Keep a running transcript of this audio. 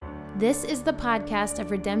This is the podcast of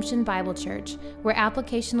Redemption Bible Church, where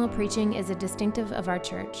applicational preaching is a distinctive of our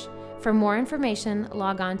church. For more information,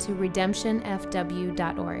 log on to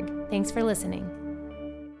redemptionfw.org. Thanks for listening.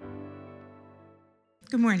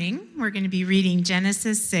 Good morning. We're going to be reading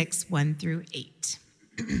Genesis 6, 1 through 8.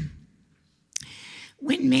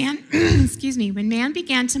 When man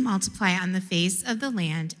began to multiply on the face of the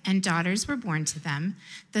land and daughters were born to them,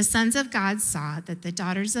 the sons of God saw that the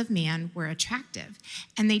daughters of man were attractive,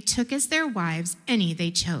 and they took as their wives any they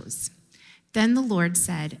chose. Then the Lord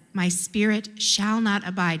said, "My spirit shall not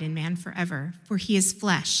abide in man forever, for he is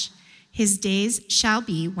flesh. His days shall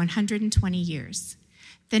be 120 years.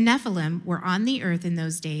 The Nephilim were on the earth in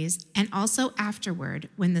those days, and also afterward,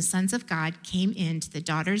 when the sons of God came in to the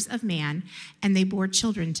daughters of man, and they bore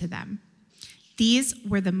children to them. These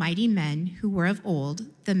were the mighty men who were of old,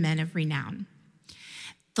 the men of renown.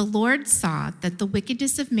 The Lord saw that the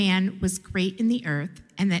wickedness of man was great in the earth,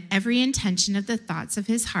 and that every intention of the thoughts of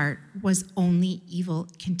his heart was only evil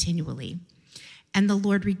continually. And the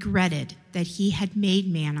Lord regretted that he had made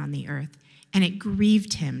man on the earth, and it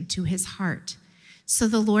grieved him to his heart. So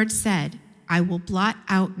the Lord said, I will blot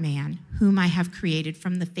out man, whom I have created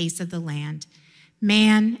from the face of the land,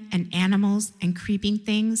 man and animals and creeping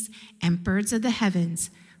things and birds of the heavens,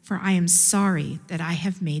 for I am sorry that I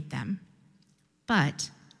have made them.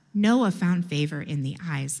 But Noah found favor in the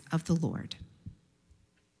eyes of the Lord."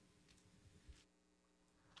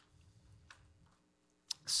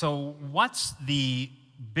 So what's the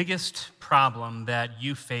biggest problem that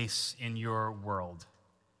you face in your world?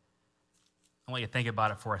 I'll let you think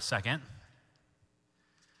about it for a second.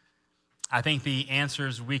 I think the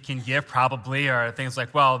answers we can give probably are things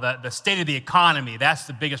like, well, the state of the economy, that's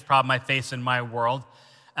the biggest problem I face in my world.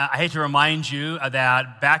 I hate to remind you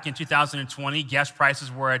that back in 2020, gas prices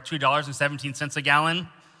were at $2.17 a gallon.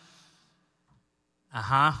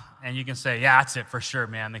 And you can say, yeah, that's it for sure,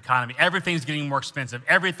 man, the economy. Everything's getting more expensive.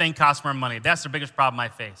 Everything costs more money. That's the biggest problem I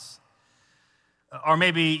face. Or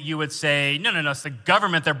maybe you would say, no, it's the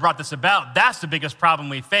government that brought this about. That's the biggest problem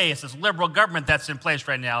we face, this liberal government that's in place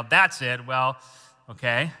right now. That's it. Well,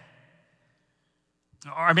 okay.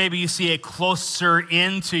 Or maybe you see it closer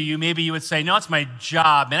into you. Maybe you would say, no, it's my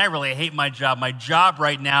job. Man, I really hate my job. My job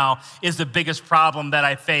right now is the biggest problem that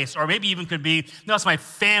I face. Or maybe even could be, no, it's my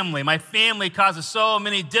family. My family causes so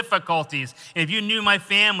many difficulties. And if you knew my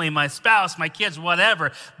family, my spouse, my kids,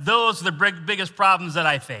 whatever, those are the biggest problems that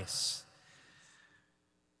I face.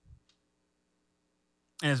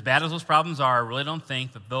 And as bad as those problems are, I really don't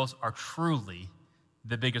think that those are truly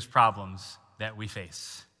the biggest problems that we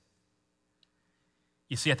face.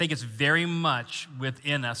 You see, I think it's very much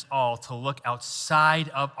within us all to look outside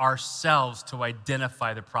of ourselves to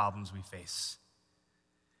identify the problems we face.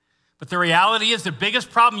 But the reality is the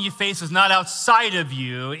biggest problem you face is not outside of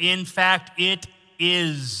you. In fact, it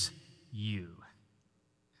is you.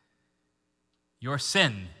 Your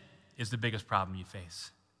sin is the biggest problem you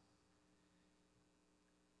face.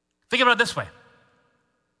 Think about it this way.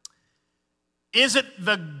 Is it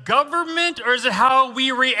the government or is it how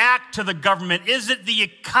we react to the government? Is it the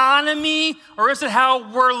economy or is it how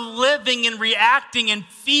we're living and reacting and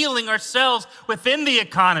feeling ourselves within the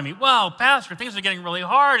economy? Well, Pastor, things are getting really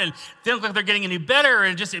hard and they don't look like they're getting any better,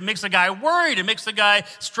 and it makes the guy worried, it makes the guy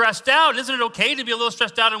stressed out. Isn't it okay to be a little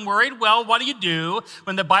stressed out and worried? Well, what do you do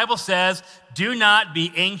when the Bible says, do not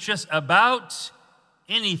be anxious about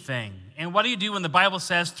anything? And what do you do when the Bible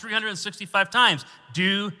says 365 times,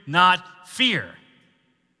 do not fear?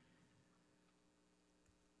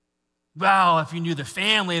 Well, if you knew the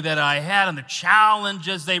family that I had and the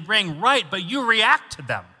challenges they bring, right, but you react to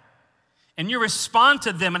them and you respond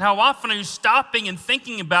to them. And how often are you stopping and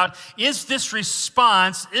thinking about, is this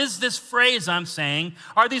response, is this phrase I'm saying,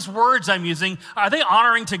 are these words I'm using, are they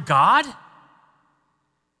honoring to God?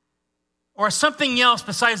 Or something else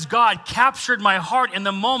besides God captured my heart in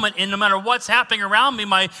the moment, and no matter what's happening around me,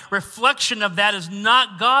 my reflection of that is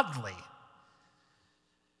not godly.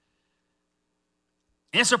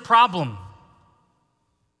 And it's a problem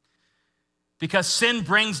because sin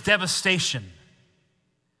brings devastation.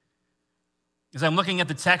 As I'm looking at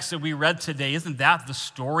the text that we read today, isn't that the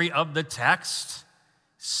story of the text?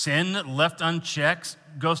 Sin left unchecked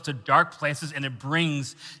goes to dark places and it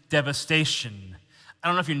brings devastation. I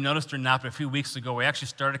don't know if you noticed or not, but a few weeks ago, we actually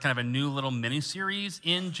started kind of a new little mini-series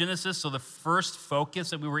in Genesis. So the first focus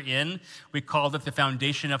that we were in, we called it the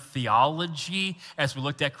foundation of theology, as we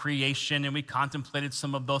looked at creation and we contemplated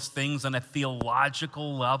some of those things on a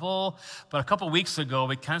theological level. But a couple weeks ago,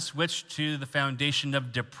 we kind of switched to the foundation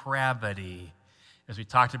of depravity, As we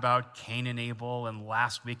talked about Cain and Abel, and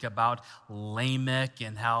last week about Lamech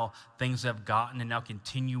and how things have gotten, and now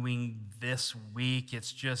continuing this week,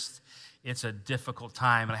 it's a difficult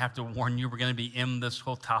time. And I have to warn you, we're going to be in this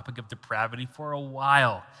whole topic of depravity for a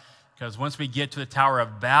while. Because once we get to the Tower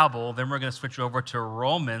of Babel, then we're going to switch over to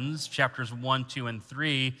Romans chapters 1, 2, and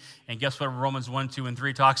 3. And guess what Romans 1, 2, and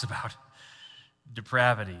 3 talks about?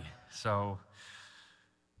 Depravity.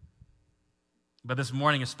 But this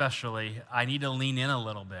morning especially, I need to lean in a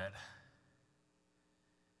little bit.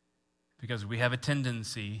 Because we have a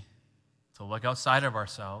tendency to look outside of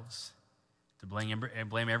ourselves, to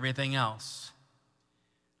blame everything else,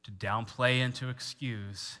 to downplay and to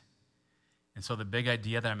excuse. And so the big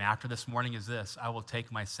idea that I'm after this morning is this: I will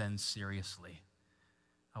take my sin seriously.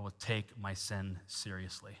 I will take my sin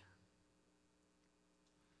seriously.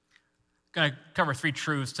 I'm going to cover 3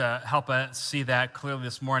 truths to help us see that clearly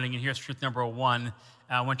this morning. And here's truth number 1.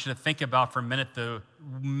 I want you to think about for a minute the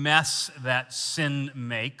mess that sin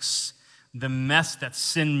makes. The mess that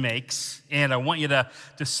sin makes. And I want you to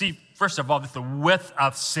see, first of all, that the width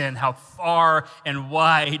of sin, how far and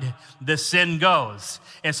wide the sin goes.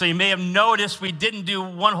 And so you may have noticed we didn't do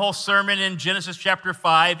one whole sermon in Genesis chapter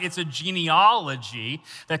 5. It's a genealogy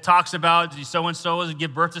that talks about so-and-so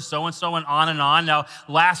give birth to so-and-so and on and on. Now,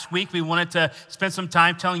 last week we wanted to spend some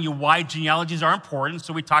time telling you why genealogies are important,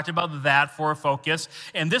 so we talked about that for a focus.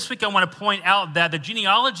 And this week I want to point out that the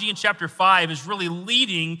genealogy in chapter 5 is really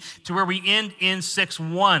leading to where we end in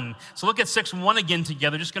 6:1. So look at 6:1 again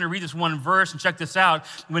together. Just going to read this one verse and check this out.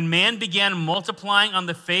 When man began multiplying on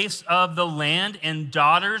the face of the land, and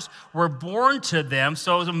daughters were born to them.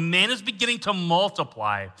 So man is beginning to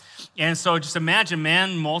multiply. And so just imagine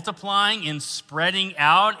man multiplying and spreading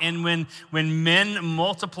out. And when men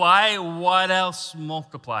multiply, what else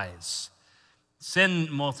multiplies?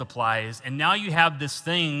 Sin multiplies, and now you have this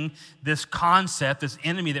thing, this concept, this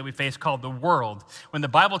enemy that we face called the world. When the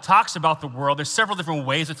Bible talks about the world, there's several different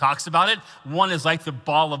ways it talks about it. One is like the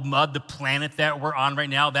ball of mud, the planet that we're on right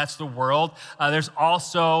now, that's the world. There's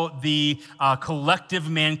also the collective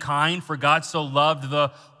mankind, for God so loved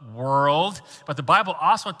the world. But the Bible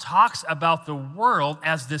also talks about the world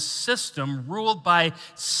as this system ruled by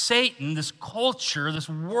Satan, this culture, this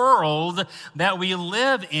world that we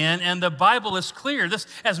live in. And the Bible is clear. This,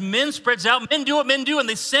 as men spreads out, men do what men do, and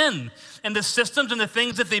they sin. And the systems and the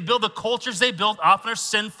things that they build, the cultures they build often are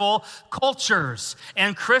sinful cultures.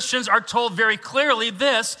 And Christians are told very clearly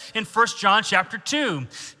this in 1 John chapter 2.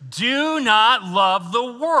 Do not love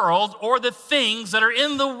the world or the things that are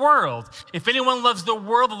in the world. If anyone loves the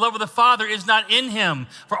world, the love of the Father is not in him.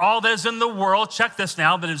 For all that is in the world, check this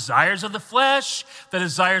now, the desires of the flesh, the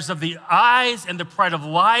desires of the eyes, and the pride of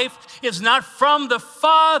life is not from the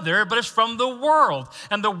Father, but is from the world.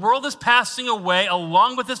 And the world is passing away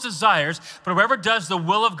along with its desires, but whoever does the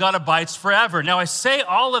will of God abides forever. Now, I say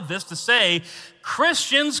all of this to say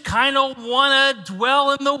Christians kind of want to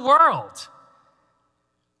dwell in the world.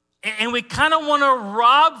 And we kind of want to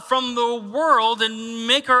rob from the world and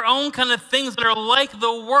make our own kind of things that are like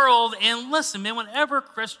the world. And listen, man, whenever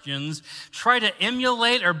Christians try to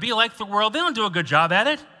emulate or be like the world, they don't do a good job at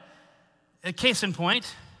it. A case in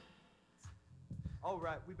point. All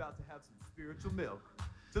right, we're about to have some spiritual milk.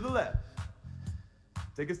 To the left.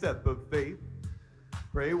 Take a step of faith.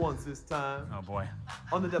 Pray once this time. Oh, boy.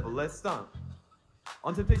 On the devil, let's stomp.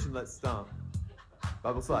 On temptation, let's stomp.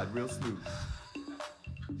 Bible slide real smooth.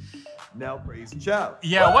 Now praise and shout.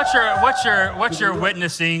 Yeah, what you're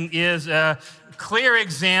witnessing is a clear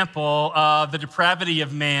example of the depravity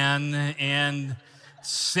of man and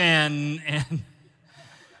sin, and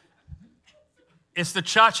it's the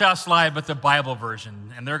cha-cha slide, but the Bible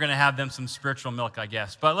version, and they're going to have them some spiritual milk, I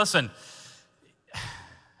guess. But listen,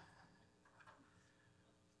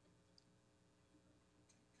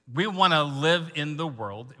 we want to live in the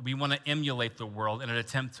world. We want to emulate the world in an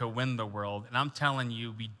attempt to win the world. And I'm telling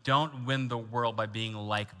you, we don't win the world by being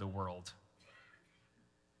like the world.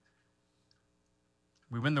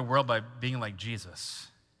 We win the world by being like Jesus,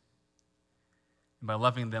 and by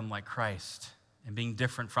loving them like Christ and being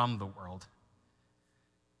different from the world.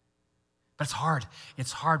 But it's hard.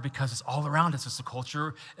 It's hard because it's all around us. It's the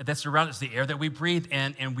culture that's around us, the air that we breathe,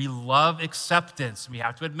 and we love acceptance. We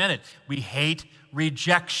have to admit it. We hate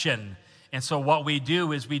rejection. And so what we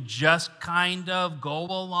do is we just kind of go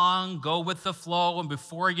along, go with the flow, and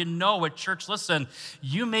before you know it, church, listen,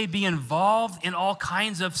 you may be involved in all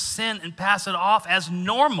kinds of sin and pass it off as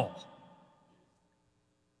normal.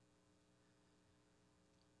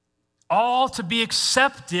 All to be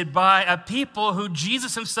accepted by a people who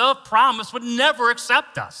Jesus himself promised would never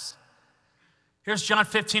accept us. Here's John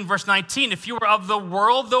 15, verse 19. If you were of the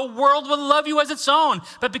world would love you as its own.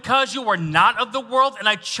 But because you are not of the world, and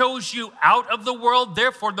I chose you out of the world,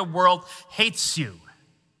 therefore the world hates you.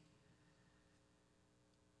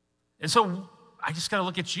 And so I just got to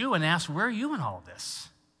look at you and ask, where are you in all this?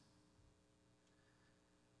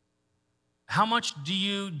 How much do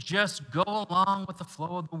you just go along with the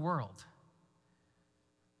flow of the world?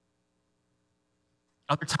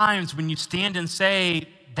 Other times when you stand and say,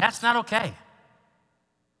 that's not okay.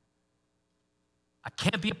 I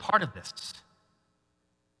can't be a part of this.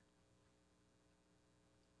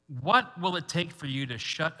 What will it take for you to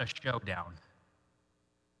shut a show down?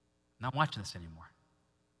 I'm not watching this anymore.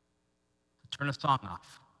 To turn a song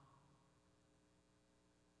off.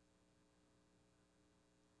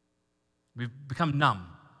 We've become numb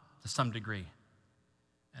to some degree.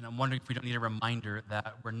 And I'm wondering if we don't need a reminder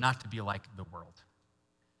that we're not to be like the world.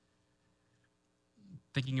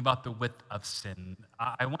 Thinking about the width of sin,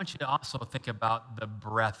 I want you to also think about the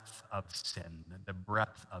breadth of sin, the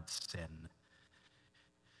breadth of sin.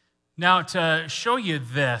 Now, to show you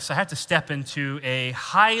this, I have to step into a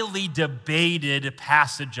highly debated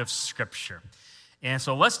passage of Scripture. And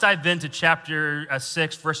so let's dive into chapter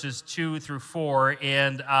 6, verses 2 through 4,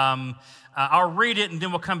 and I'll read it, and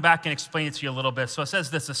then we'll come back and explain it to you a little bit. So it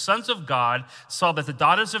says this: the sons of God saw that the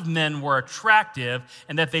daughters of men were attractive,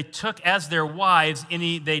 and that they took as their wives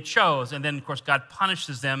any they chose. And then, of course, God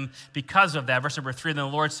punishes them because of that. Verse number 3, then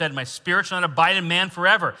the Lord said, my spirit shall not abide in man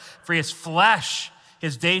forever, for he is flesh.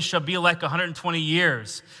 His days shall be like 120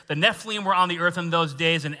 years. The Nephilim were on the earth in those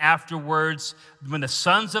days, and afterwards, when the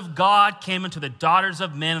sons of God came into the daughters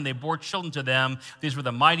of men, and they bore children to them, these were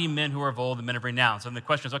the mighty men who were of old, the men of renown. So the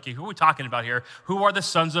question is, okay, who are we talking about here? Who are the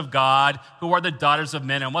sons of God? Who are the daughters of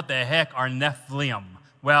men? And what the heck are Nephilim?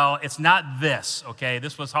 Well, it's not this, okay?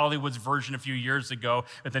 This was Hollywood's version a few years ago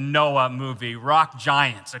with the Noah movie, Rock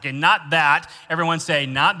Giants. Okay, not that. Everyone say,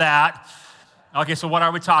 not that. Okay, so what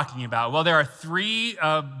are we talking about? Well, there are three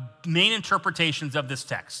main interpretations of this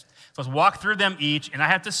text. So let's walk through them each. And I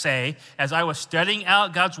have to say, as I was studying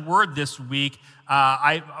out God's word this week,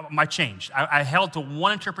 my changed. I held to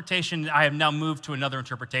one interpretation. I have now moved to another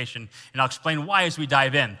interpretation, and I'll explain why as we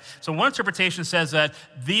dive in. So one interpretation says that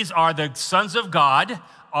these are the sons of God,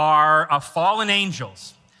 are fallen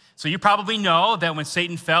angels. So you probably know that when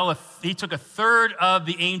Satan fell, he took a third of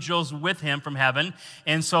the angels with him from heaven.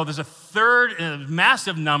 And so there's a third,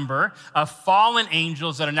 massive number of fallen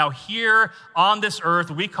angels that are now here on this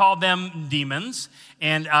earth. We call them demons.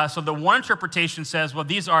 And so the one interpretation says, well,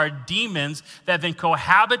 these are demons that have been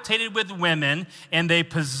cohabitated with women, and they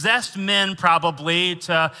possessed men probably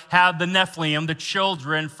to have the Nephilim, the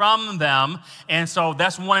children from them. And so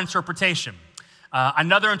that's one interpretation.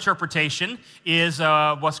 Another interpretation is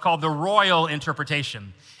what's called the royal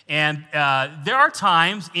interpretation. And there are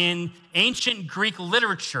times in ancient Greek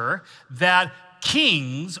literature that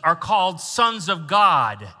kings are called sons of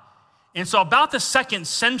God. And so about the 2nd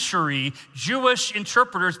century, Jewish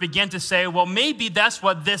interpreters began to say, well, maybe that's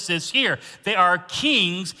what this is here. They are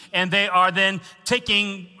kings, and they are then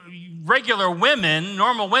taking regular women,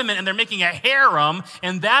 normal women, and they're making a harem,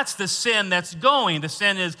 and that's the sin that's going. The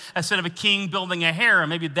sin is instead of a king building a harem.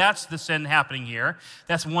 Maybe that's the sin happening here.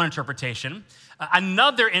 That's one interpretation.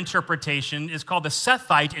 Another interpretation is called the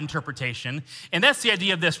Sethite interpretation, and that's the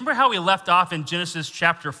idea of this. Remember how we left off in Genesis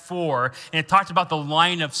chapter 4, and it talked about the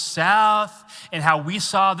line of Seth, and how we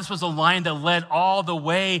saw this was a line that led all the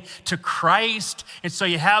way to Christ. And so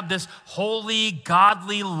you have this holy,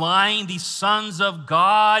 godly line, these sons of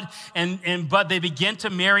God, but they begin to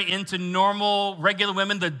marry into normal, regular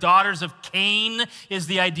women. The daughters of Cain is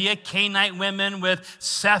the idea, Canaanite women with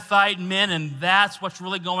Sethite men, and that's what's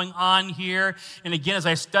really going on here. And again, as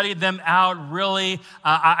I studied them out, really,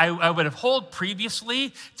 I would have held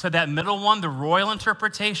previously to that middle one, the royal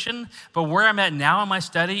interpretation. But where I'm at now in my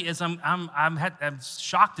study is I'm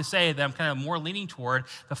shocked to say that I'm kind of more leaning toward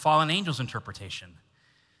the fallen angels interpretation.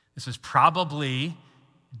 This is probably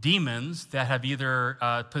demons that have either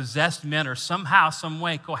possessed men or somehow, some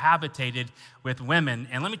way cohabitated with women.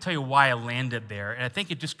 And let me tell you why I landed there. And I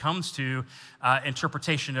think it just comes to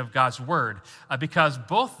interpretation of God's word. Because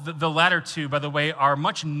both the latter two, by the way, are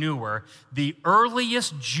much newer. The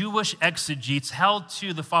earliest Jewish exegetes held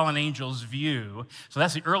to the fallen angels view. So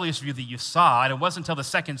that's the earliest view that you saw. And it wasn't until the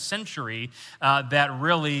 2nd century that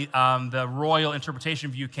really the royal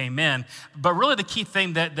interpretation view came in. But really the key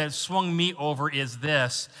thing that swung me over is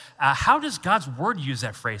this. How does God's word use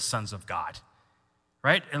that phrase, sons of God?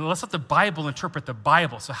 Right? And let's let the Bible interpret the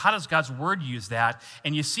Bible. So how does God's word use that?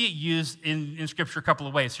 And you see it used in Scripture a couple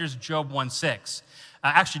of ways. Here's Job 1:6.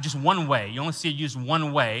 Actually, just one way. You only see it used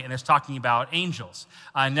one way, and it's talking about angels.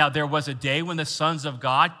 Now, there was a day when the sons of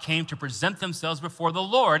God came to present themselves before the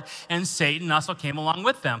Lord, and Satan also came along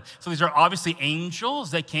with them. So these are obviously angels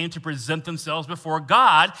that came to present themselves before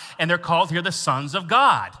God, and they're called here the sons of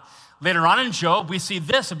God. Later on in Job, we see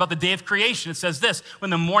this about the day of creation. It says this, when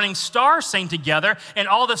the morning stars sang together and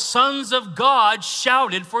all the sons of God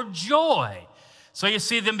shouted for joy. So you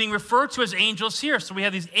see them being referred to as angels here. So we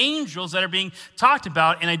have these angels that are being talked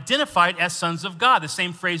about and identified as sons of God, the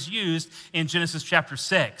same phrase used in Genesis chapter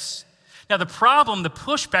 6. Now the problem, the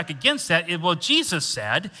pushback against that is, well, Jesus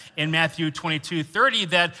said in Matthew 22:30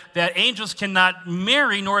 that angels cannot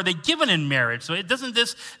marry, nor are they given in marriage. So doesn't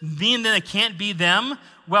this mean that it can't be them?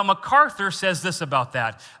 Well, MacArthur says this about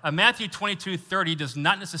that. Matthew 22:30 does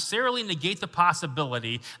not necessarily negate the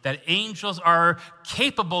possibility that angels are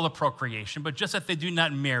capable of procreation, but just that they do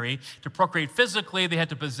not marry. To procreate physically, they had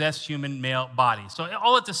to possess human male bodies. So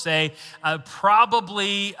all that to say,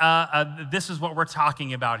 probably this is what we're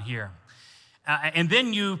talking about here. And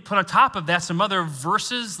then you put on top of that some other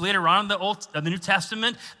verses later on in the New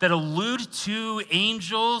Testament that allude to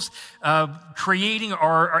angels creating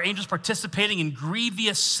or angels participating in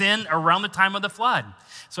grievous sin around the time of the flood.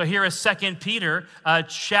 So here is 2 Peter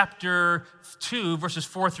chapter 2, verses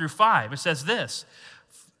 4 through 5. It says this,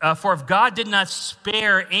 for if God did not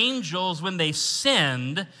spare angels when they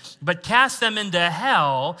sinned, but cast them into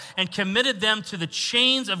hell and committed them to the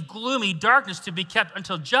chains of gloomy darkness to be kept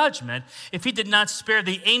until judgment, if he did not spare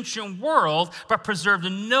the ancient world, but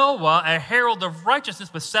preserved Noah, a herald of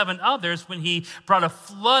righteousness with 7 others, when he brought a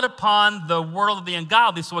flood upon the world of the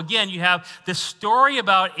ungodly. So again, you have this story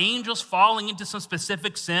about angels falling into some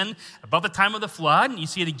specific sin about the time of the flood, and you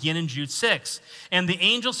see it again in Jude 6. And the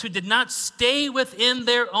angels who did not stay within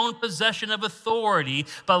their own possession of authority,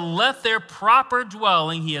 but left their proper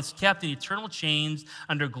dwelling, he has kept in eternal chains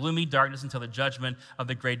under gloomy darkness until the judgment of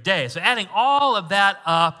the great day. So adding all of that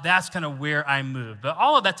up, that's kind of where I moved. But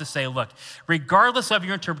all of that to say, look, regardless of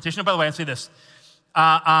your interpretation, and by the way, I'll say this,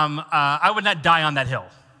 I would not die on that hill.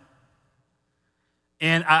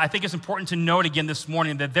 And I think it's important to note again this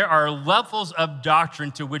morning that there are levels of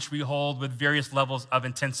doctrine to which we hold with various levels of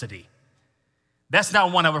intensity. That's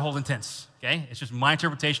not one I would hold intense, okay? It's just my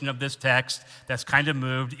interpretation of this text that's kind of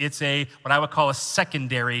moved. It's what I would call a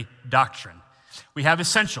secondary doctrine. We have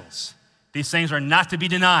essentials. These things are not to be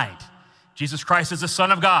denied. Jesus Christ is the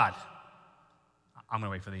Son of God. I'm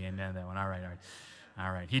gonna wait for the end of that one. All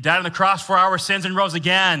right. He died on the cross for our sins and rose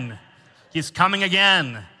again. He's coming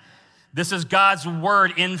again. This is God's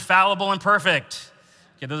word, infallible and perfect.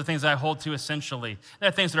 Okay, those are things that I hold to essentially. There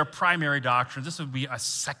are things that are primary doctrines. This would be a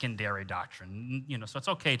secondary doctrine, so it's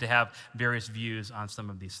okay to have various views on some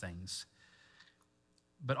of these things.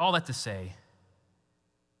 But all that to say,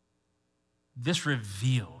 this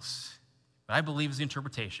reveals, what I believe is the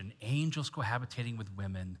interpretation, angels cohabitating with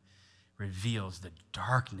women reveals the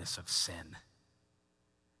darkness of sin.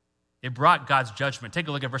 It brought God's judgment. Take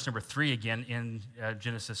a look at verse number 3 again in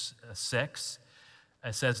Genesis 6.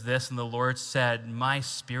 It says this, and the Lord said, my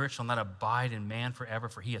spirit shall not abide in man forever,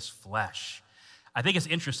 for he is flesh. I think it's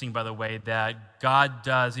interesting, by the way, that God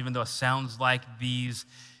does, even though it sounds like these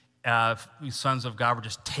sons of God were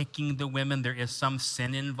just taking the women, there is some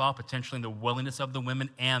sin involved, potentially in the willingness of the women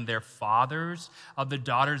and their fathers of the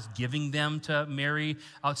daughters giving them to marry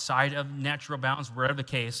outside of natural bounds. Whatever the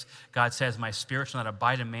case, God says, my spirit shall not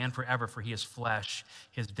abide in man forever, for he is flesh.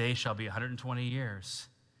 His days shall be 120 years.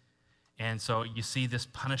 And so you see this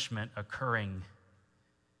punishment occurring.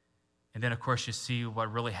 And then, of course, you see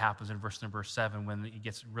what really happens in verse number 7 when it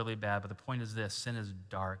gets really bad. But the point is this, sin is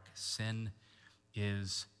dark. Sin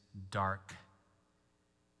is dark.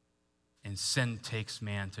 And sin takes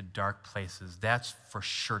man to dark places. That's for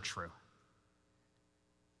sure true.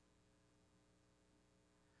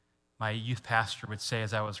 My youth pastor would say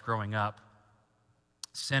as I was growing up,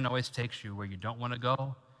 sin always takes you where you don't want to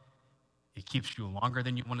go. It keeps you longer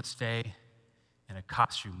than you want to stay, and it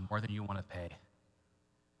costs you more than you want to pay.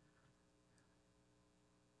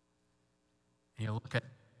 And you look at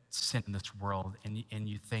sin in this world, and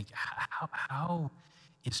you think, how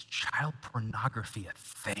is child pornography a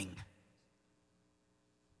thing?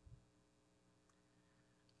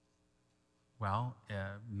 Well,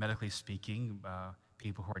 medically speaking,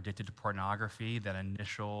 people who are addicted to pornography, that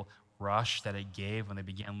initial rush that it gave when they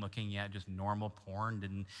began looking at just normal porn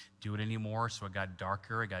didn't do it anymore, so it got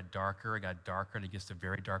darker, and it gets to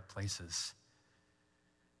very dark places.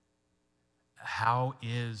 How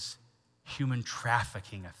is human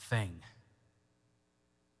trafficking a thing?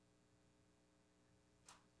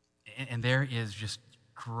 And there is just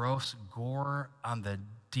gross gore on the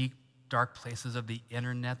deep dark places of the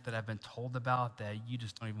internet that I've been told about that you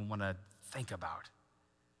just don't even want to think about.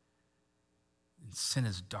 And sin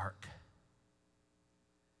is dark.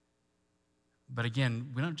 But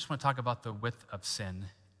again, we don't just want to talk about the width of sin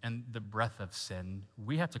and the breadth of sin.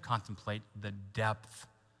 We have to contemplate the depth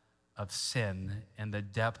of sin and the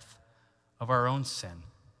depth of our own sin.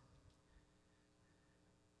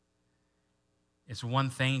 It's one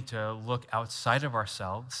thing to look outside of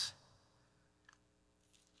ourselves,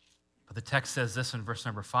 but the text says this in verse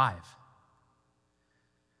number 5.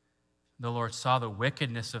 The Lord saw the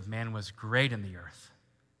wickedness of man was great in the earth,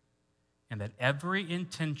 and that every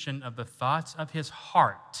intention of the thoughts of his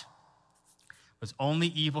heart was only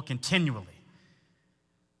evil continually.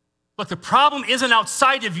 Look, the problem isn't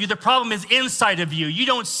outside of you, the problem is inside of you. You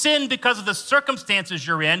don't sin because of the circumstances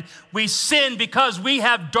you're in. We sin because we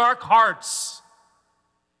have dark hearts.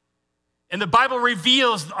 And the Bible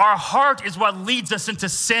reveals our heart is what leads us into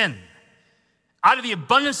sin. Out of the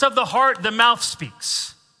abundance of the heart, the mouth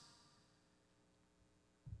speaks.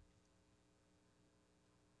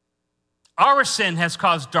 Our sin has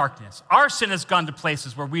caused darkness. Our sin has gone to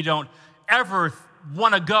places where we don't ever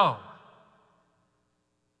want to go.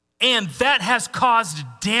 And that has caused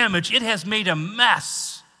damage. It has made a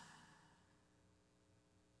mess.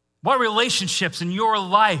 What relationships in your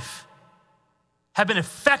life have been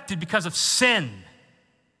affected because of sin?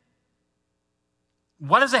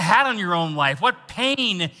 What has it had on your own life? What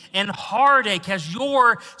pain and heartache has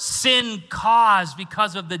your sin caused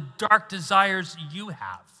because of the dark desires you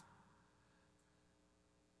have?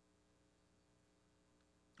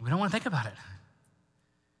 We don't want to think about it.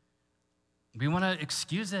 We want to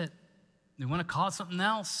excuse it. We want to call it something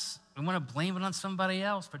else. We want to blame it on somebody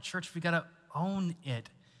else. But church, we got to own it.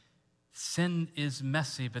 Sin is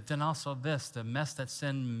messy, but then also this, the mess that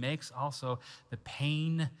sin makes, also the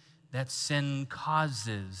pain that sin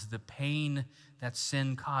causes. The pain that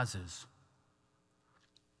sin causes.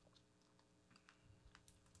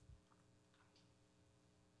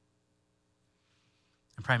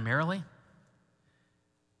 And primarily,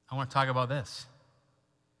 I want to talk about this.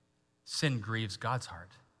 Sin grieves God's heart.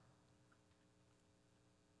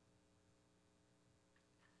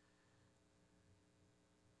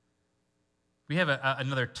 We have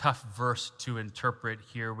another tough verse to interpret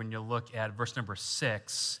here when you look at verse number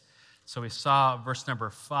 6. So we saw verse number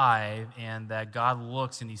 5, and that God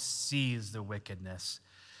looks and he sees the wickedness.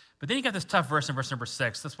 But then you got this tough verse in verse number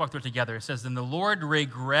 6. Let's walk through it together. It says, "Then the Lord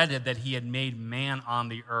regretted that he had made man on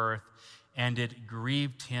the earth, and it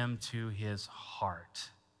grieved him to his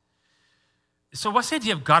heart." So what's the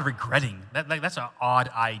idea of God regretting? That's an odd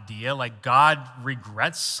idea. Like God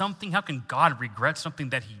regrets something? How can God regret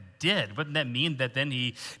something that he did? Wouldn't that mean that then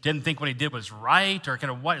he didn't think what he did was right, or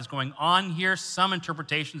kind of what is going on here? Some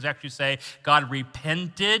interpretations actually say God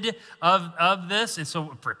repented of this. And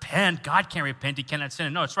so repent, God can't repent, he cannot sin.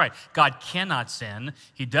 And no, it's right. God cannot sin.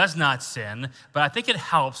 He does not sin. But I think it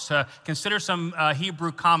helps to consider some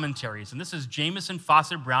Hebrew commentaries. And this is Jamieson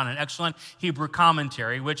Fawcett Brown, an excellent Hebrew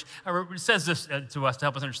commentary, which says this to us to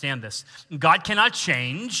help us understand this. God cannot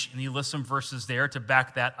change, and he lists some verses there to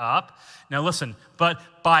back that up. Now listen, but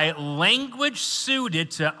by language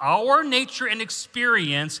suited to our nature and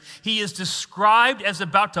experience, he is described as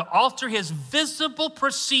about to alter his visible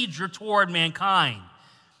procedure toward mankind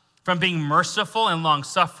from being merciful and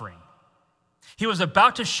long-suffering. He was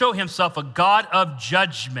about to show himself a God of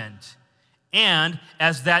judgment. And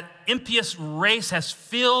as that impious race has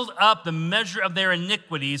filled up the measure of their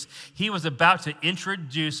iniquities, he was about to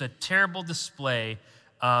introduce a terrible display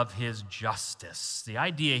of his justice. The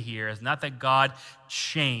idea here is not that God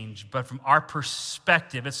changed, but from our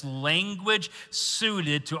perspective, it's language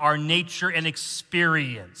suited to our nature and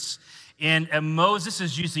experience. And Moses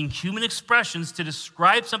is using human expressions to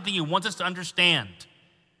describe something he wants us to understand.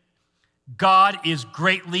 God is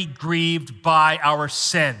greatly grieved by our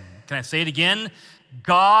sin. Can I say it again?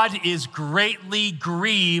 God is greatly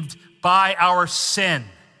grieved by our sin.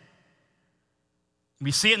 We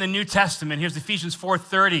see it in the New Testament. Here's Ephesians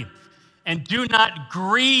 4:30. "And do not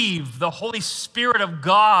grieve the Holy Spirit of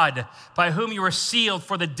God, by whom you are sealed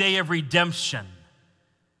for the day of redemption."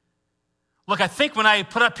 Look, I think when I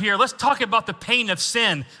put up here, let's talk about the pain of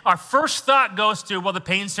sin, our first thought goes to, well, the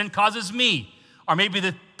pain sin causes me, or maybe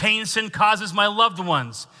the pain sin causes my loved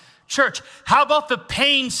ones. Church, how about the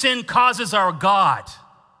pain sin causes our God?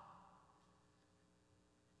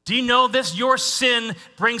 Do you know this? Your sin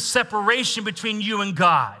brings separation between you and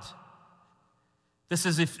God. This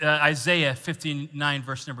is Isaiah 59,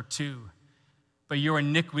 verse number 2. "But your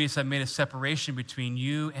iniquities have made a separation between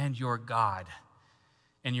you and your God,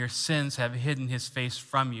 and your sins have hidden his face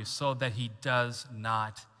from you so that he does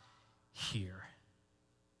not here.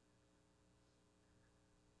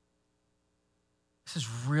 This is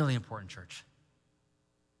really important, church.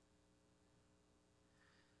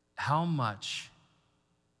 How much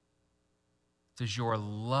does your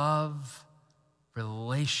love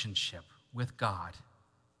relationship with God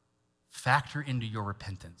factor into your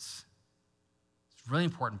repentance? It's a really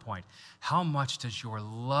important point. How much does your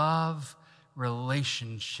love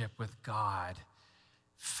relationship with God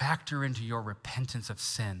factor into your repentance of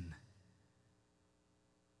sin?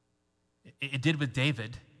 It did with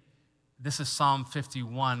David. This is Psalm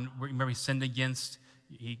 51, where remember he sinned against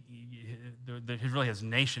really his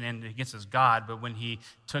nation and against his God, but when he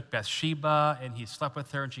took Bathsheba and he slept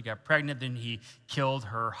with her and she got pregnant, then he killed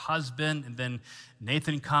her husband, and then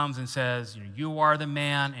Nathan comes and says, you are the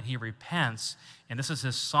man, and he repents, and this is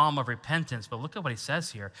his psalm of repentance. But look at what he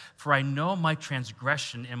says here. For I know my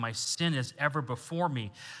transgression and my sin is ever before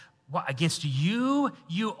me. What, against you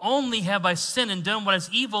only have I sinned and done what is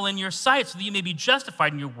evil in your sight, so that you may be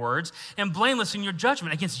justified in your words and blameless in your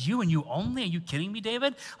judgment. Against you and you only? Are you kidding me,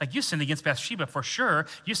 David? Like, you sinned against Bathsheba for sure.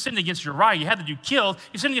 You sinned against Uriah. You had to do killed.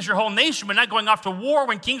 You sinned against your whole nation, but not going off to war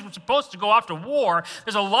when kings were supposed to go off to war.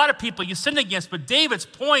 There's a lot of people you sinned against, but David's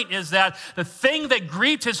point is that the thing that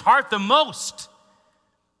grieved his heart the most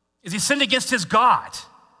is he sinned against his God.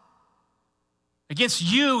 Against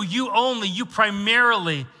you only, you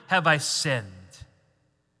primarily have I sinned.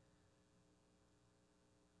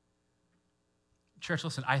 Church,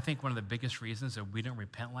 listen, I think one of the biggest reasons that we don't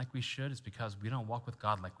repent like we should is because we don't walk with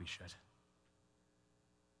God like we should.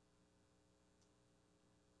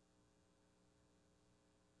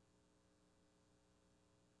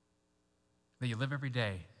 That you live every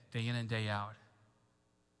day in and day out,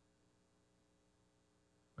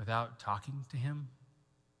 without talking to him,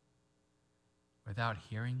 without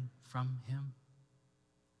hearing from him,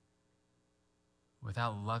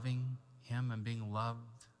 without loving him and being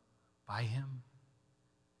loved by him,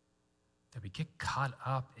 that we get caught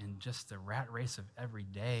up in just the rat race of every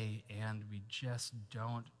day and we just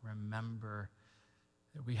don't remember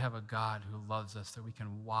that we have a God who loves us, that we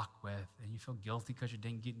can walk with, and you feel guilty because you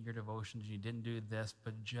didn't get in your devotions, you didn't do this,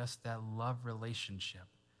 but just that love relationship.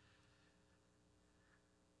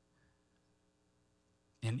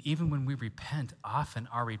 And even when we repent, often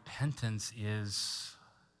our repentance is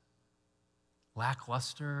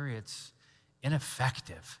lackluster, it's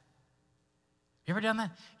ineffective. You ever done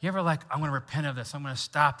that? You ever like, I'm going to repent of this, I'm going to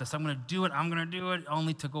stop this, I'm going to do it,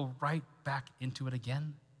 only to go right back into it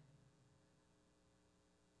again?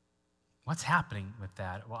 What's happening with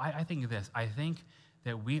that? Well, I think of this. I think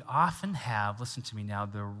that we often have, listen to me now,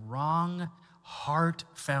 the wrong heart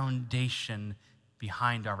foundation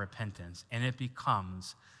behind our repentance, and it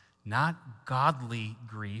becomes not godly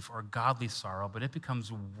grief or godly sorrow, but it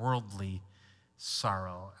becomes worldly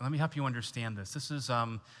sorrow. And let me help you understand this. This is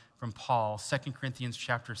from Paul, 2 Corinthians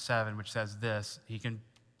chapter 7, which says this. He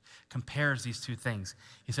compares these two things.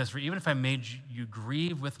 He says, for even if I made you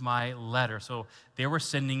grieve with my letter, so they were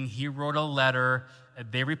sinning, he wrote a letter,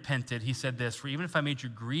 they repented. He said this, for even if I made you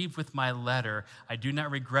grieve with my letter, I do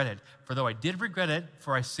not regret it. For though I did regret it,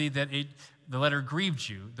 for I see that the letter grieved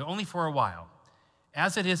you, though only for a while.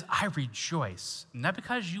 As it is, I rejoice, not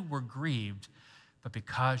because you were grieved, but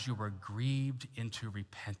because you were grieved into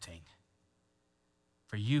repenting.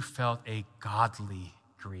 For you felt a godly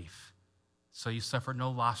grief, so you suffered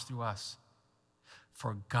no loss through us.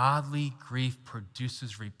 For godly grief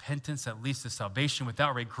produces repentance that leads to salvation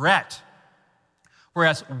without regret.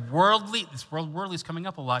 Whereas worldly is coming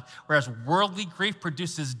up a lot, whereas worldly grief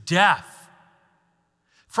produces death.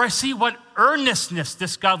 For I see what earnestness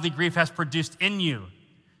this godly grief has produced in you.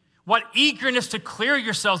 What eagerness to clear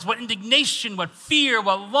yourselves, what indignation, what fear,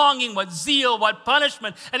 what longing, what zeal, what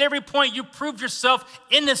punishment. At every point you proved yourself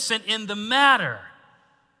innocent in the matter.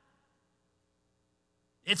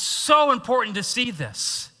 It's so important to see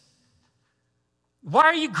this. Why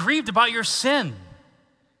are you grieved about your sin?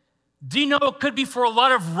 Do you know it could be for a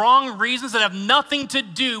lot of wrong reasons that have nothing to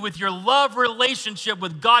do with your love relationship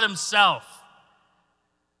with God himself?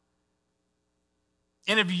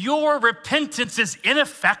 And if your repentance is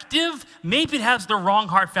ineffective, maybe it has the wrong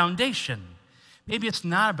heart foundation. Maybe it's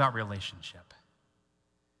not about relationship.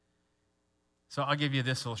 So I'll give you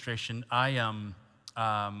this illustration. When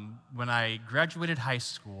I graduated high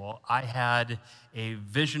school, I had a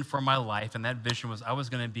vision for my life, and that vision was I was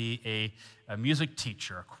going to be a music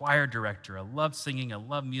teacher, a choir director. I loved singing, I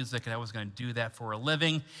loved music, and I was going to do that for a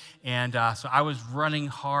living. And so I was running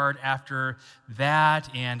hard after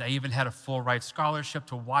that, and I even had a full ride scholarship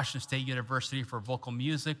to Washington State University for vocal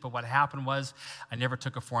music. But what happened was I never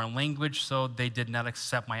took a foreign language, so they did not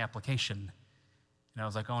accept my application. And I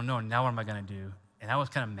was like, oh no, now what am I going to do? And I was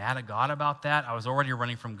kind of mad at God about that. I was already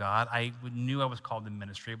running from God. I knew I was called to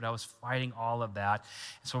ministry, but I was fighting all of that.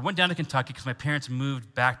 So I went down to Kentucky because my parents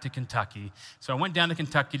moved back to Kentucky. So I went down to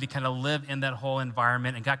Kentucky to kind of live in that whole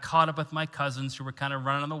environment and got caught up with my cousins who were kind of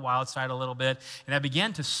running on the wild side a little bit. And I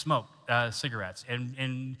began to smoke cigarettes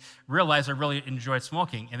and realized I really enjoyed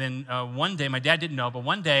smoking. And then one day, my dad didn't know, but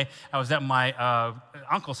one day I was at my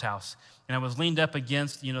uncle's house. And I was leaned up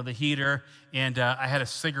against, the heater, and I had a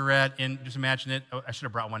cigarette, and just imagine it. Oh, I should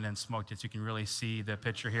have brought one in and smoked it so you can really see the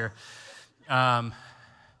picture here. But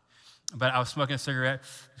I was smoking a cigarette,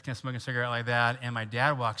 just kind of smoking a cigarette like that, and my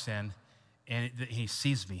dad walks in, and he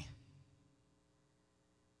sees me.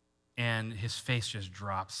 And his face just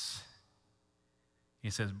drops. He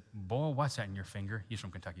says, boy, what's that in your finger? He's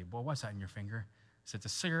from Kentucky. Boy, what's that in your finger? I said, it's a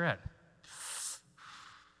cigarette.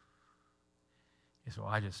 He said, well,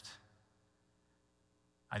 I just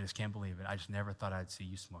can't believe it. I just never thought I'd see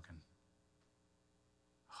you smoking.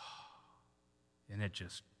 And I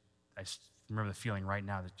just remember the feeling right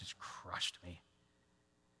now that just crushed me.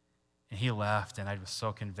 And he left, and I was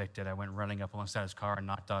so convicted. I went running up alongside his car and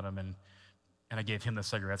knocked on him, and I gave him the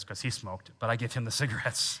cigarettes because he smoked, but I gave him the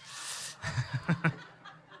cigarettes.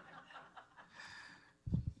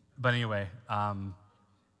 But anyway,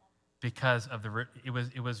 because of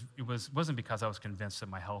it wasn't because I was convinced that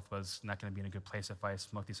my health was not going to be in a good place if I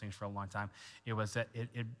smoked these things for a long time. It was that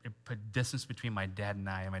it put distance between my dad and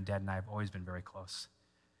I have always been very close.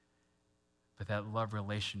 But that love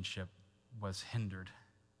relationship was hindered.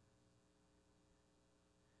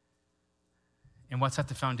 And what's at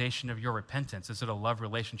the foundation of your repentance? Is it a love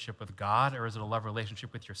relationship with God, or is it a love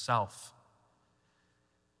relationship with yourself?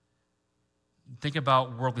 Think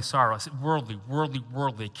about worldly sorrow.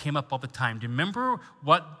 Worldly. It came up all the time. Do you remember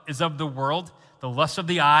what is of the world? The lust of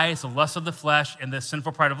the eyes, the lust of the flesh, and the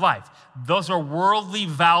sinful pride of life. Those are worldly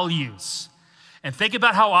values. And think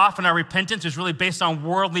about how often our repentance is really based on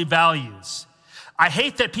worldly values. I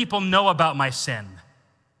hate that people know about my sin.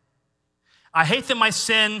 I hate that my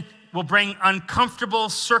sin will bring uncomfortable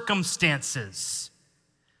circumstances.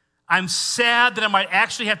 I'm sad that I might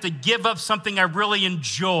actually have to give up something I really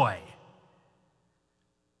enjoy.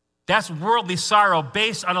 That's worldly sorrow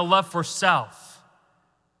based on a love for self.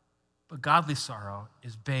 But godly sorrow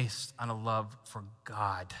is based on a love for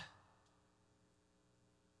God.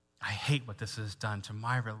 I hate what this has done to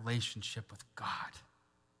my relationship with God.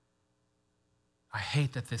 I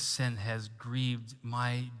hate that this sin has grieved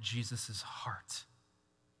my Jesus' heart.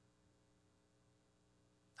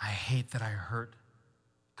 I hate that I hurt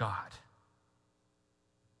God.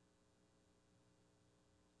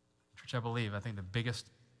 Church, I think the biggest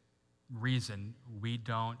reason we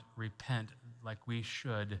don't repent like we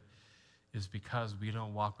should is because we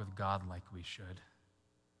don't walk with God like we should.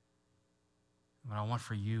 What I want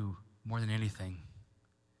for you more than anything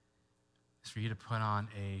is for you to put on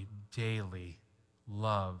a daily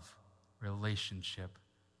love relationship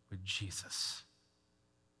with Jesus,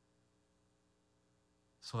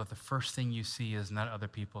 so that the first thing you see is not other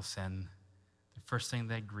people's sin. The first thing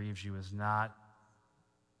that grieves you is not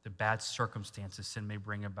the bad circumstances sin may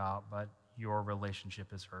bring about, but your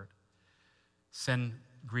relationship is hurt. Sin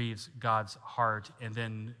grieves God's heart. And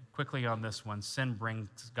then quickly on this one, sin brings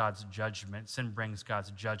God's judgment. Sin brings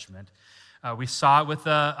God's judgment. We saw it with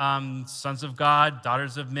the sons of God,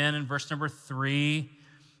 daughters of men in verse number 3.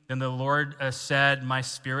 Then the Lord said, my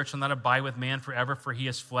spirit shall not abide with man forever, for he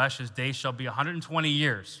is flesh. His days shall be 120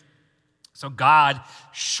 years. So God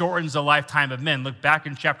shortens the lifetime of men. Look back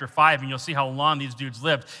in chapter 5 and you'll see how long these dudes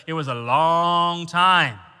lived. It was a long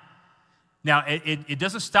time. Now, it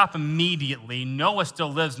doesn't stop immediately. Noah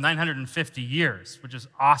still lives 950 years, which is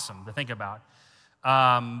awesome to think about.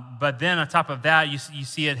 But then on top of that, you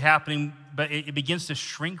see it happening, but it begins to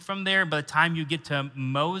shrink from there. By the time you get to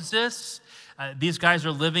Moses, these guys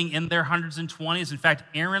are living in their hundreds and 20s. In fact,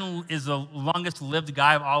 Aaron is the longest lived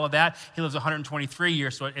guy of all of that. He lives 123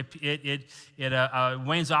 years, so it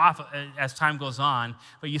wanes off as time goes on.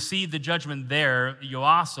 But you see the judgment there. You'll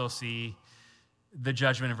also see the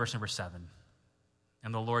judgment in verse number 7.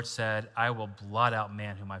 And the Lord said, I will blot out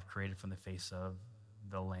man whom I've created from the face of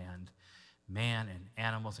the land. Man and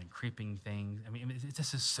animals and creeping things. I mean,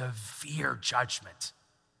 this is severe judgment.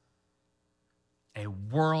 A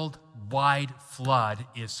worldwide flood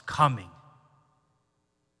is coming.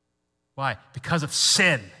 Why? Because of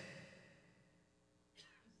sin.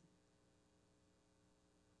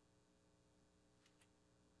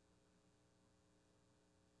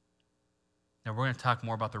 Now, we're going to talk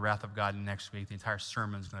more about the wrath of God next week. The entire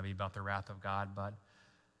sermon is going to be about the wrath of God. But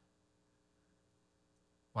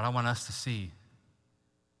what I want us to see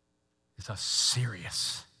is how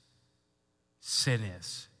serious sin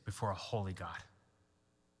is before a holy God.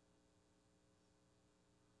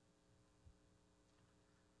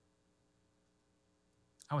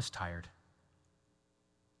 I was tired.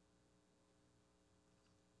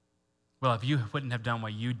 Well, if you wouldn't have done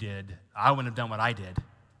what you did, I wouldn't have done what I did.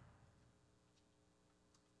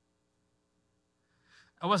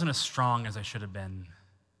 I wasn't as strong as I should have been.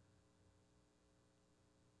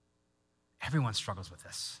 Everyone struggles with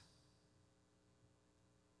this.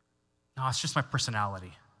 No, it's just my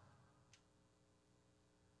personality.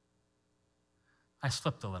 I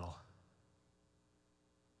slipped a little.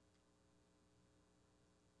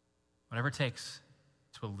 Whatever it takes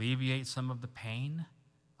to alleviate some of the pain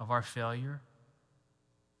of our failure,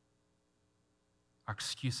 our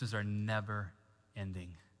excuses are never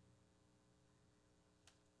ending.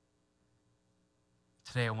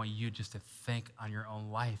 Today, I want you just to think on your own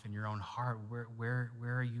life and your own heart. Where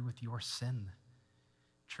are you with your sin?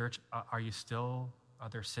 Church, are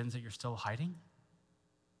there sins that you're still hiding?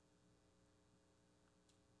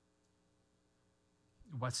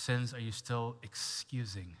 What sins are you still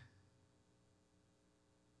excusing?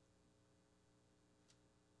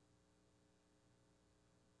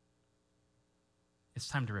 It's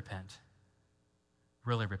time to repent.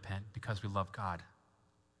 Really repent, because we love God.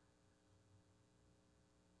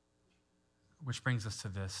 Which brings us to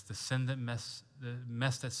this, the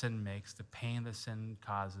mess that sin makes, the pain that sin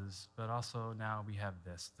causes, but also now we have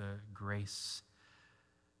this, the grace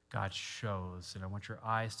God shows. And I want your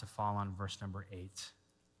eyes to fall on verse number 8.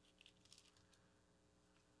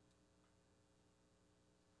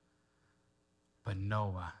 But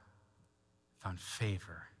Noah found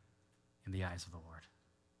favor in the eyes of the Lord.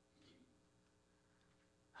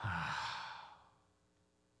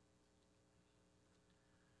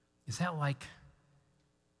 Is that like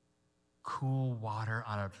cool water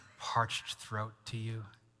on a parched throat to you?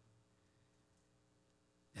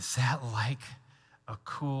 Is that like a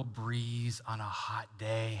cool breeze on a hot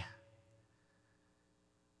day?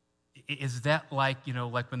 Is that like,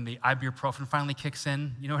 like when the ibuprofen finally kicks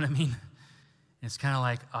in? You know what I mean? It's kind of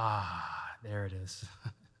like, there it is.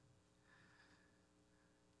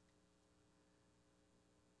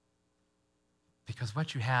 Because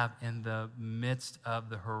what you have in the midst of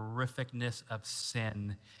the horrificness of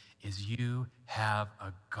sin is you have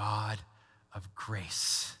a God of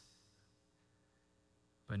grace.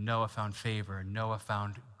 But Noah found favor. Noah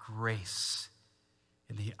found grace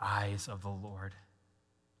in the eyes of the Lord.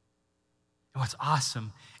 And what's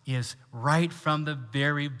awesome is right from the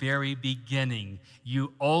very, very beginning,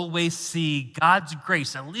 you always see God's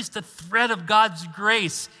grace, at least a thread of God's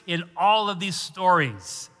grace in all of these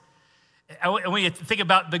stories. I want you to think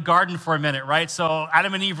about the garden for a minute, right? So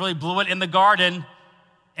Adam and Eve really blew it in the garden,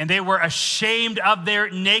 and they were ashamed of their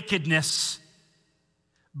nakedness.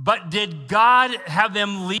 But did God have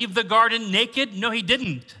them leave the garden naked? No, he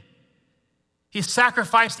didn't. He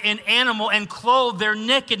sacrificed an animal and clothed their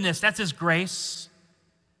nakedness. That's his grace.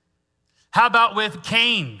 How about with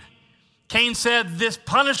Cain? Cain said, this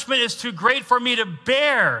punishment is too great for me to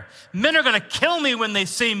bear. Men are going to kill me when they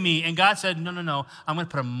see me. And God said, no, I'm going to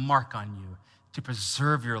put a mark on you to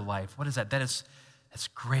preserve your life. What is that? That's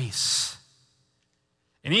grace.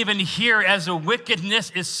 And even here, as the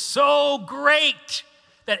wickedness is so great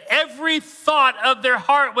that every thought of their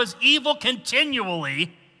heart was evil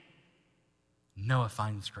continually, Noah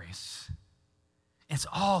finds grace. It's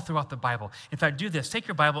all throughout the Bible. In fact, do this. Take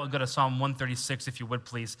your Bible and go to Psalm 136, if you would,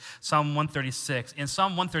 please. Psalm 136. In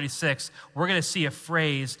Psalm 136, we're going to see a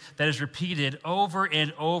phrase that is repeated over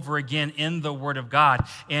and over again in the Word of God.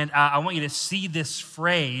 And I want you to see this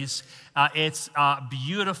phrase. It's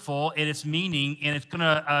beautiful in its meaning, and it's going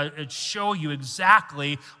to show you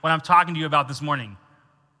exactly what I'm talking to you about this morning.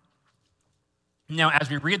 Now, as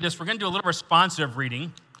we read this, we're going to do a little responsive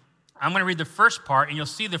reading. I'm going to read the first part, and you'll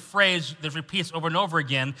see the phrase that repeats over and over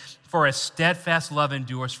again, for a steadfast love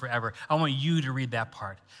endures forever. I want you to read that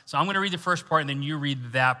part. So I'm going to read the first part, and then you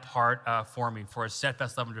read that part for me, for a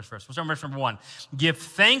steadfast love endures forever. So start with verse number 1. Give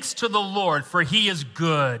thanks to the Lord, for he is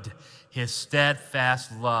good. His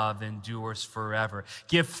steadfast love endures forever.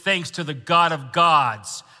 Give thanks to the God of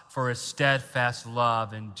gods, for his steadfast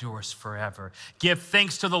love endures forever. Give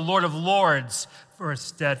thanks to the Lord of lords, for his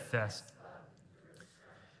steadfast.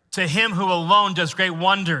 To him who alone does great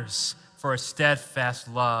wonders, for his steadfast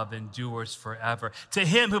love endures forever. To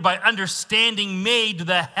him who by understanding made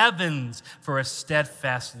the heavens, for his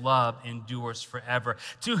steadfast love endures forever.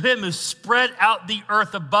 To him who spread out the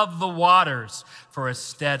earth above the waters, for his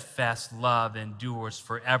steadfast love endures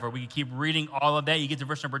forever. We can keep reading all of that. You get to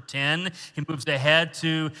verse number 10. He moves ahead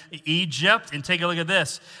to Egypt, and take a look at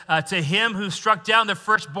this. To him who struck down the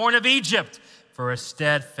firstborn of Egypt, for his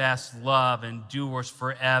steadfast love endures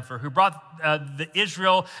forever. Who brought the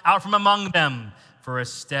Israel out from among them, for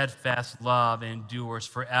his steadfast love endures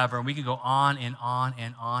forever. And we can go on and on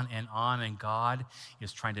and on and on. And God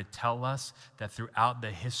is trying to tell us that throughout the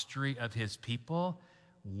history of his people,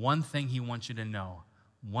 one thing he wants you to know,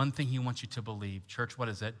 one thing he wants you to believe. Church, what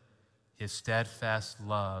is it? His steadfast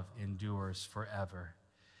love endures forever.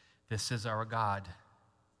 This is our God.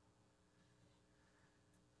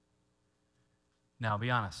 Now,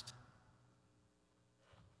 be honest.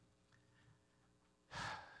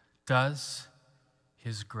 Does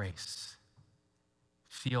his grace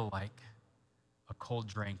feel like a cold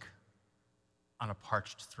drink on a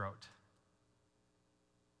parched throat?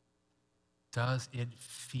 Does it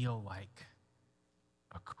feel like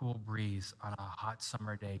a cool breeze on a hot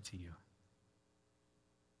summer day to you?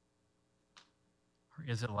 Or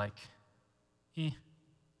is it like, And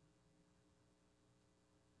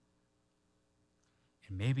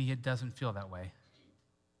maybe it doesn't feel that way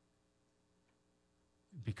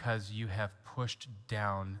because you have pushed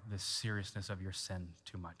down the seriousness of your sin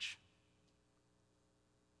too much.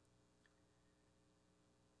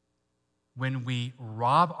 When we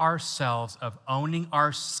rob ourselves of owning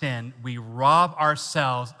our sin, we rob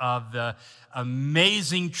ourselves of the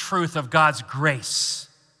amazing truth of God's grace.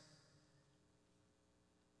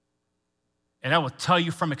 And I will tell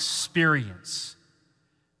you from experience,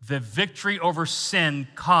 the victory over sin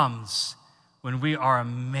comes when we are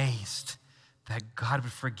amazed that God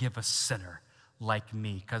would forgive a sinner like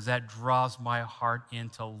me, because that draws my heart in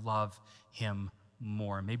to love him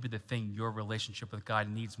more. Maybe the thing your relationship with God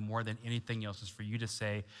needs more than anything else is for you to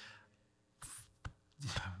say,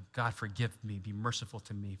 God, forgive me, be merciful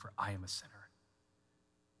to me, for I am a sinner.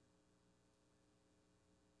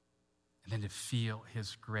 And then to feel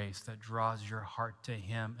his grace that draws your heart to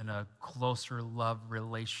him in a closer love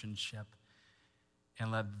relationship,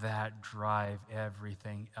 and let that drive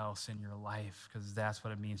everything else in your life, because that's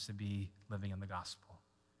what it means to be living in the gospel.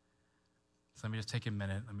 So let me just take a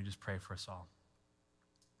minute. Let me just pray for us all.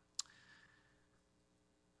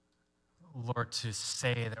 Lord, to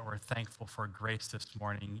say that we're thankful for grace this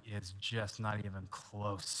morning is just not even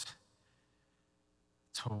close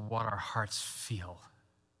to what our hearts feel.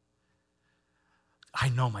 I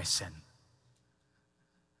know my sin.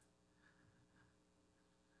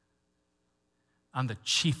 I'm the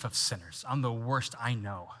chief of sinners. I'm the worst I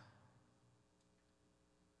know.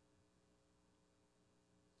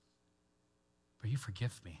 But you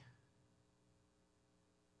forgive me.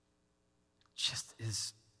 It just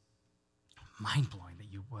is mind-blowing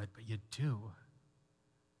that you would, but you do.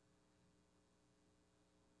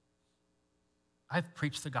 I've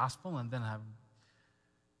preached the gospel and then I've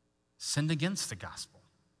sinned against the gospel.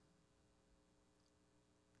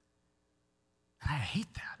 And I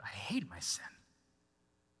hate that. I hate my sin.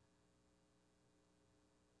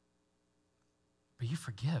 But you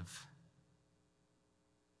forgive.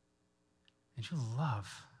 And you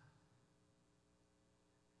love.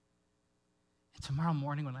 And tomorrow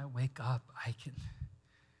morning when I wake up, I can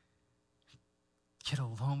get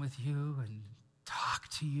alone with you and talk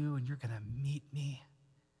to you, and you're going to meet me.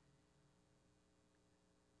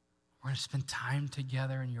 We're going to spend time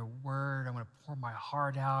together in your word. I'm going to pour my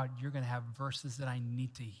heart out. You're going to have verses that I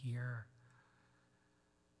need to hear.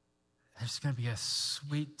 There's going to be a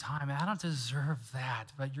sweet time. I don't deserve that,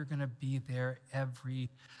 but you're going to be there every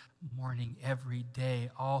morning, every day,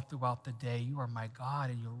 all throughout the day. You are my God,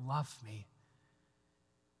 and you love me.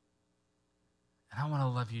 And I want to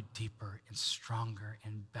love you deeper and stronger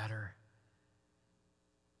and better.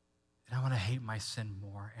 And I want to hate my sin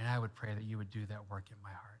more. And I would pray that you would do that work in my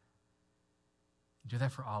heart. Do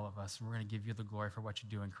that for all of us. And we're going to give you the glory for what you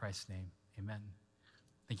do in Christ's name. Amen.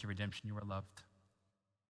 Thank you, redemption. You are loved.